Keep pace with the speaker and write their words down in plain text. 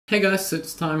Hey guys, so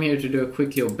it's time here to do a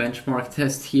quick little benchmark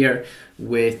test here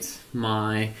with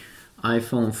my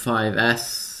iPhone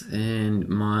 5s and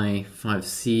my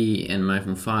 5C and my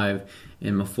iPhone 5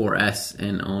 and my 4S,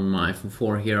 and on my iPhone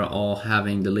 4 here, all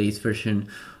having the latest version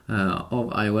of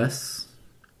iOS,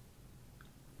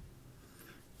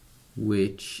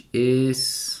 which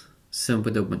is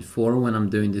 7.0.4 when I'm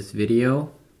doing this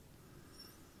video.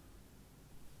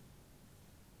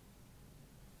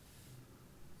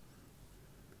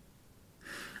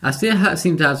 I still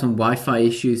seem to have some Wi-Fi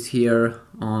issues here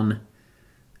on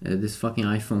this fucking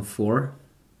iPhone 4.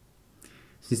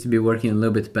 Seems to be working a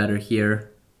little bit better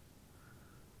here.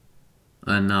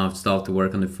 And now it started to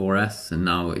work on the 4S, and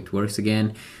now it works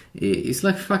again. It's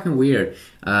like fucking weird.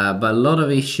 But a lot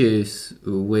of issues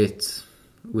with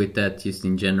that just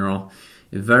in general.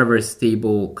 A very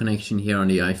stable connection here on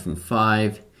the iPhone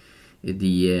 5,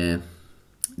 the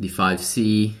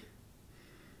 5C.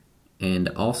 And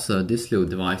also this little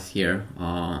device here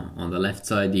on the left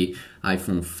side, the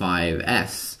iPhone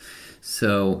 5S.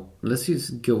 So let's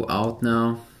just go out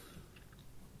now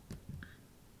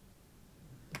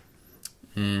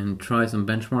and try some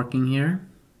benchmarking here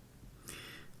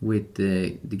with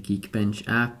the Geekbench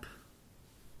app.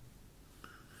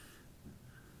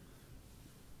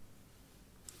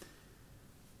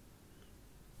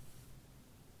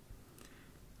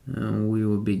 And we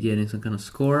will be getting some kind of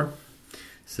score.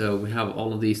 So we have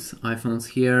all of these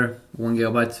iPhones here: 1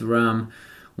 GB RAM,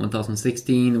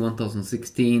 1016,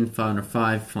 1016,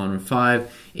 505, 505,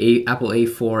 Apple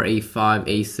A4, A5,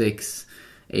 A6,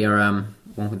 ARM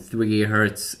 1.3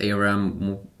 GHz,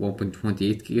 ARM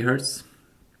 1.28 GHz.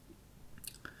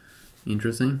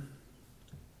 Interesting.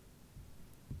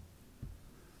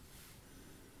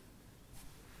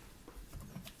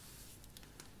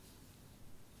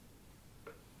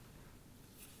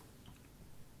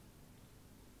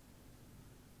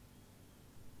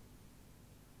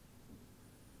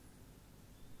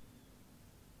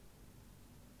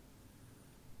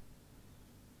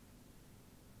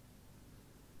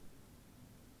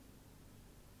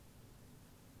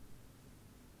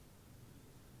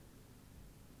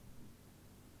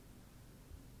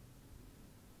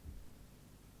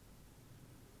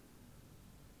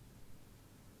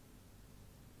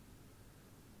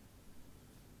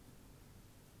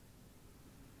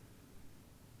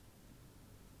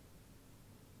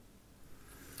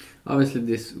 Obviously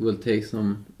this will take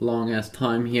some long ass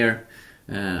time here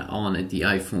on the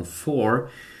iPhone 4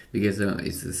 because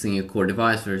it's a single core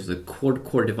device. There's a quad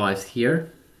core device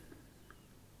here.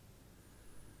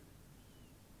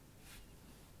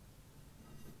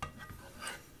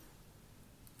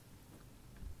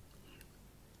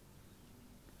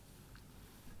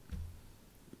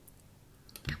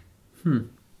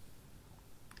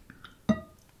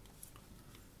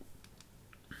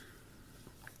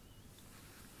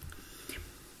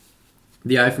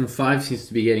 The iPhone 5 seems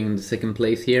to be getting in the second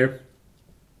place here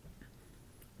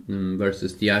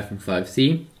versus the iPhone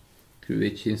 5C,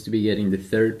 which seems to be getting the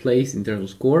third place in terms of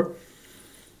score.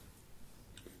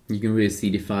 You can really see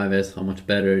the 5S, how much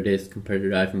better it is compared to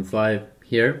the iPhone 5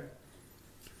 here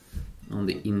on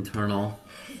the internal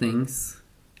things.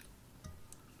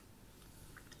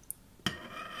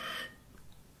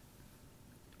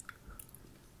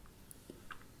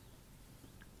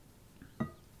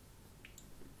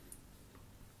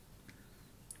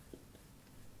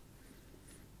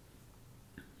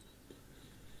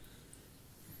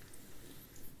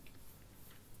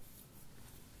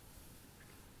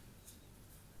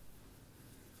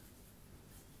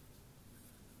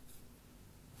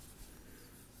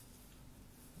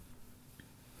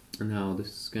 And now this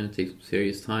is going to take some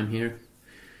serious time here,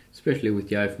 especially with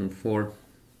the iPhone 4.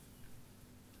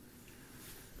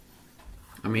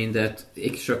 I mean, that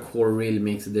extra core really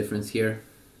makes a difference here.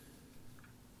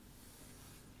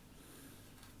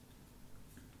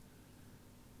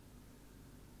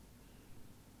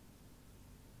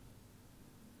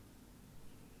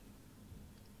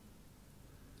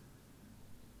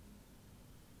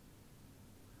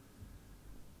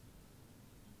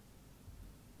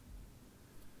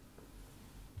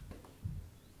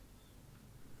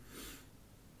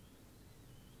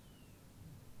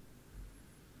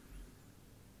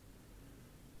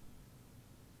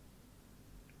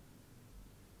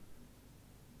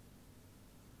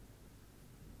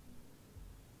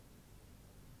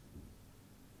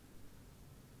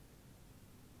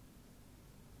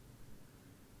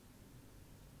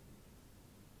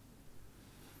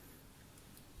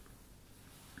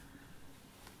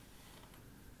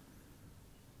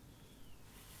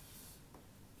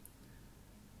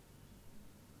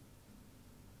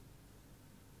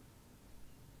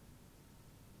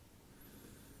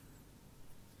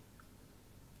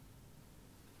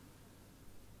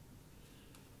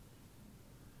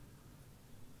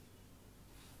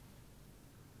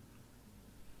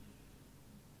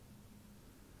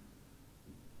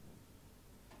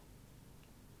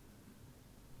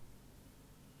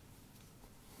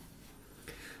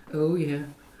 Oh yeah,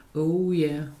 oh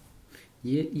yeah,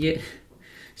 yeah, yeah.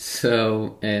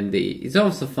 So, and it's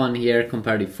also fun here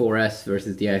compared to 4S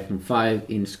versus the iPhone 5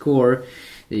 in score.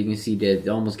 You can see that it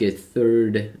almost gets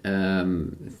third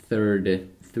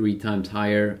 3 times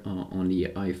higher on the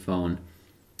iPhone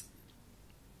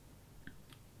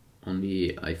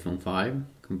 5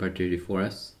 compared to the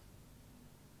 4S.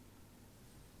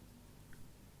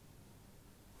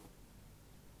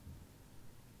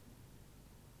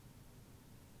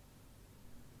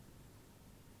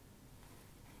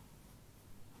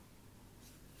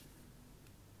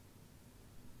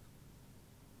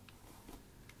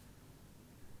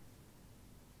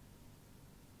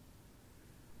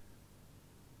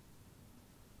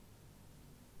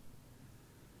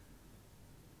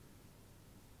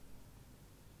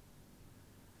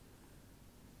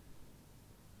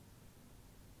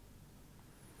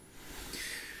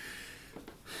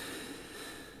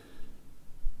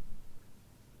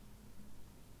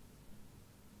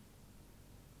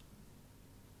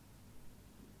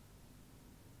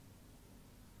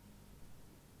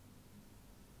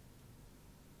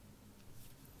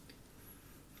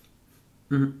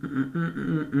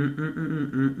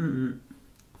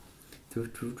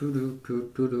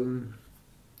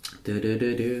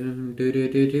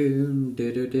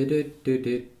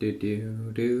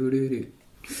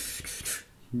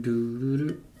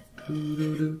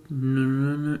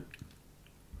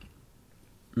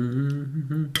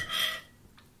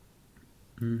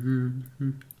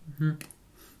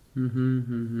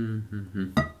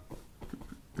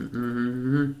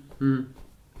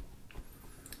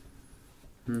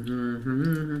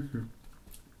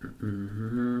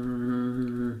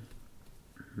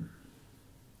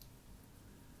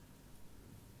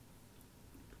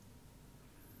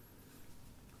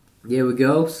 There we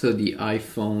go. So the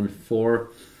iPhone 4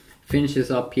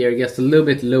 finishes up here. Gets a little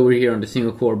bit lower here on the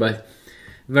single core, but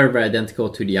very, very identical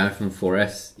to the iPhone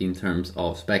 4S in terms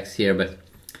of specs here. But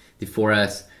the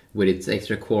 4S with its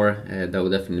extra core, that will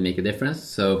definitely make a difference.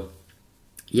 So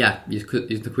yeah, just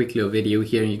a quick little video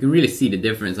here, and you can really see the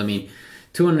difference. I mean,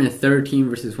 213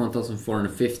 versus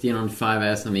 1415 on the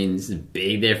 5S. I mean, this is a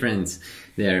big difference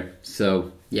there.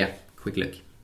 So yeah, quick look.